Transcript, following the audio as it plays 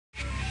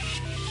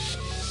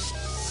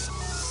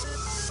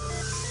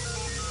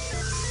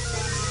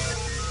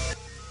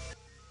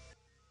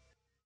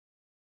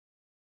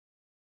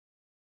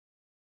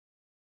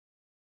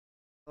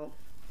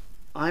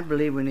I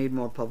believe we need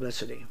more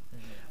publicity.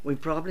 We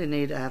probably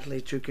need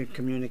athletes who can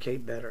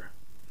communicate better.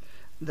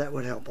 That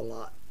would help a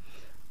lot.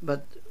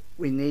 But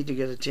we need to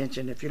get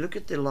attention. If you look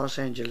at the Los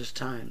Angeles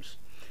Times,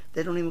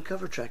 they don't even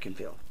cover track and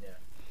field. Yeah.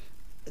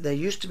 They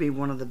used to be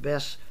one of the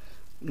best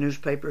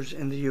newspapers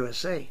in the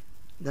USA.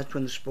 That's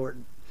when the sport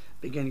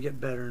began to get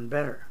better and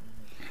better.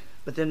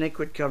 But then they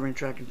quit covering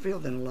track and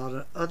field, and a lot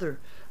of other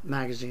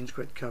magazines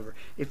quit covering.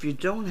 If you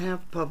don't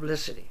have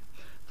publicity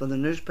from the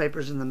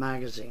newspapers and the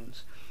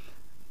magazines,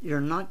 you're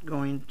not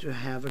going to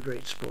have a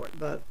great sport.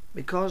 But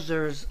because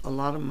there's a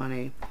lot of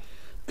money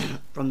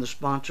from the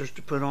sponsors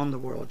to put on the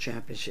World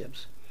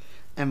Championships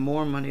and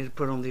more money to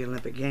put on the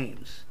Olympic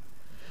Games,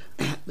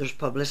 there's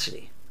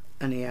publicity,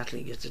 and the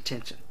athlete gets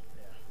attention.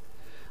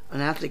 Yeah.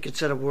 An athlete could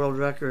set a world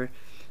record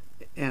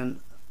in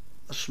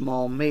a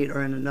small meet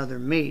or in another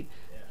meet,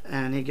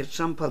 and he gets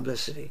some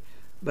publicity.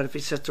 But if he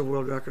sets a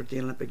world record at the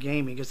Olympic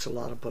game, he gets a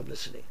lot of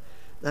publicity.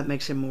 That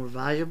makes him more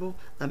valuable.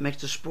 That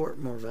makes the sport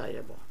more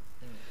valuable.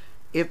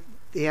 If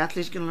the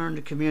athletes can learn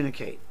to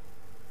communicate,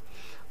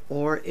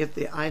 or if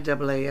the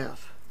IAAF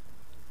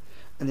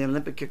and the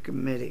Olympic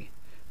Committee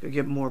could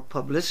get more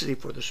publicity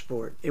for the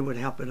sport, it would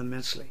help it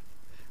immensely,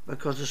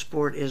 because the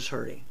sport is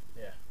hurting.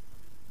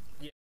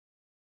 Yeah.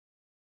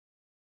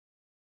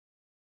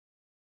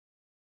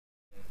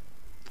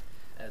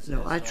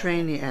 No, I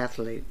train the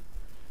athlete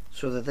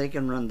so that they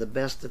can run the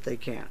best that they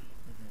can.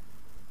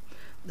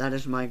 That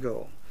is my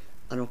goal.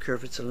 I don't care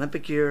if it's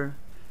Olympic year,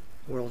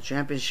 World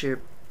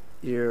Championship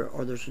year,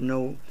 or there's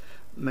no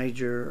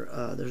major,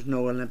 there's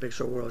no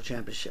Olympics or World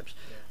Championships.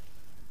 Yeah.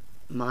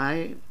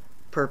 My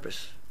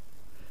purpose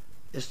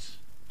is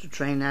to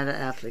train that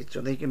athlete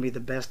so they can be the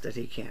best that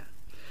he can.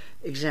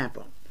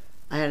 Example,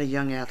 I had a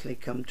young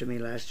athlete come to me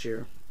last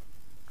year,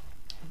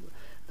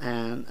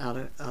 and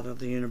out of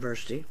the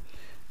university,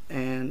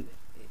 and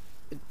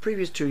the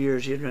previous 2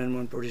 years he had run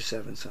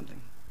 147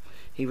 something.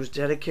 He was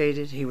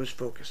dedicated, he was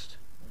focused.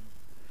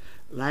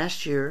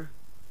 Last year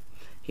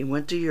he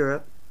went to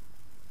Europe.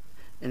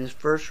 In his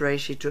first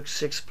race he took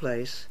 6th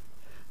place.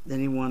 Then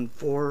he won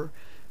 4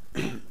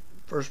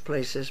 first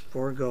places,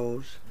 4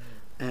 golds,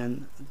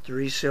 and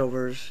 3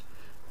 silvers,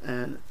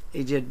 and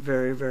he did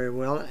very, very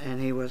well,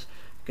 and he was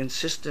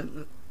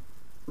consistent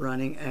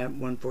running at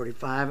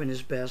 145, and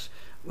his best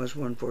was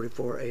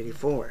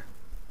 144.84.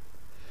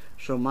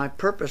 So my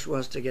purpose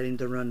was to get him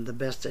to run the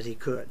best that he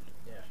could.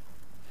 Yeah.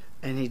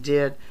 And he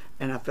did,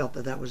 and I felt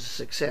that that was a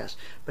success.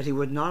 But he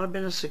would not have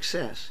been a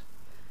success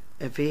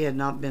if he had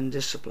not been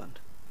disciplined.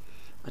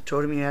 I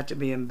told him he had to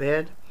be in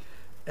bed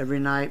every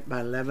night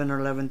by 11 or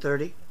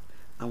 11:30.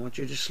 I want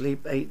you to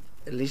sleep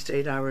at least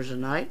 8 hours a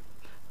night.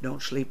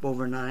 Don't sleep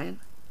over 9.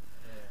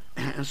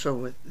 Yeah. And so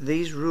with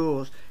these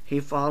rules, he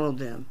followed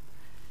them.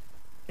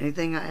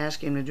 Anything I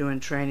asked him to do in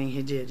training,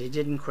 he did. He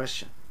didn't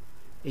question.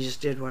 He just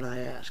did what I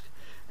asked.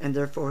 And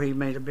therefore he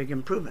made a big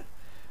improvement.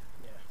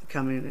 Yeah.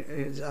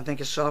 Coming, I think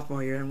his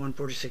sophomore year in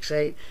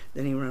 146.8,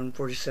 then he ran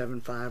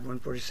 147.5,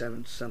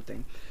 147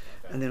 something.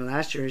 Okay. And then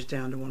last year he's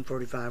down to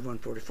 145,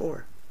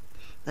 144.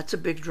 That's a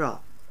big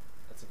drop.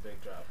 That's a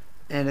big drop.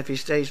 And if he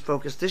stays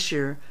focused this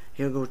year,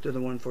 he'll go to the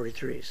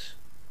 143s.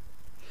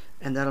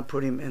 And that'll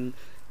put him in,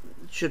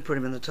 should put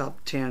him in the top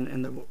 10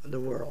 in the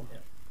world. Yeah.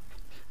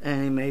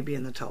 And he may be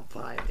in the top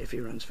 5 if he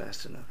runs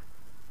fast enough.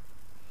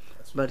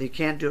 But he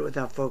can't do it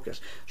without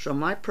focus. So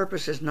my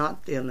purpose is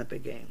not the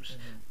Olympic Games,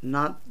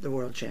 not the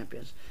World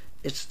Champions.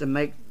 It's to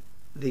make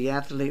the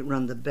athlete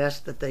run the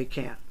best that they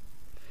can.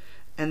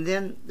 And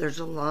then there's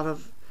a lot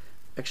of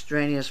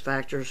extraneous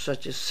factors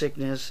such as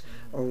sickness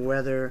or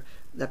weather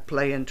that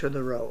play into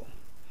the role.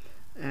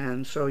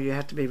 And so you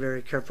have to be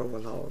very careful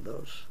with all of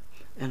those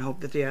and hope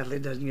that the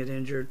athlete doesn't get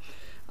injured.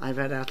 I've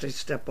had athletes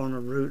step on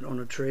a root on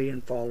a tree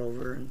and fall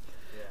over and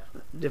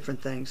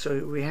different things.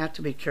 So we have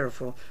to be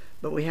careful,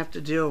 but we have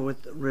to deal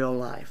with real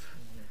life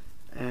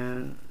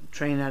and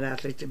train that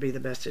athlete to be the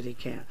best that he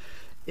can.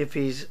 If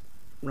he's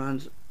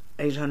runs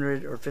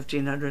 800 or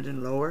 1500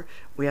 and lower,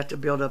 we have to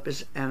build up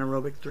his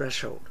anaerobic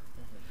threshold.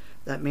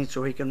 That means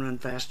so he can run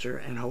faster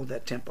and hold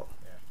that tempo.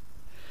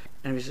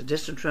 And if he's a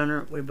distance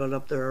runner, we build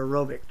up their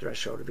aerobic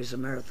threshold if he's a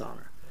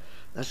marathoner.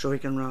 That's so he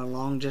can run a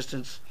long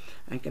distance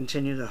and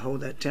continue to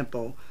hold that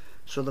tempo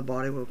so the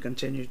body will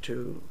continue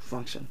to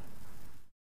function.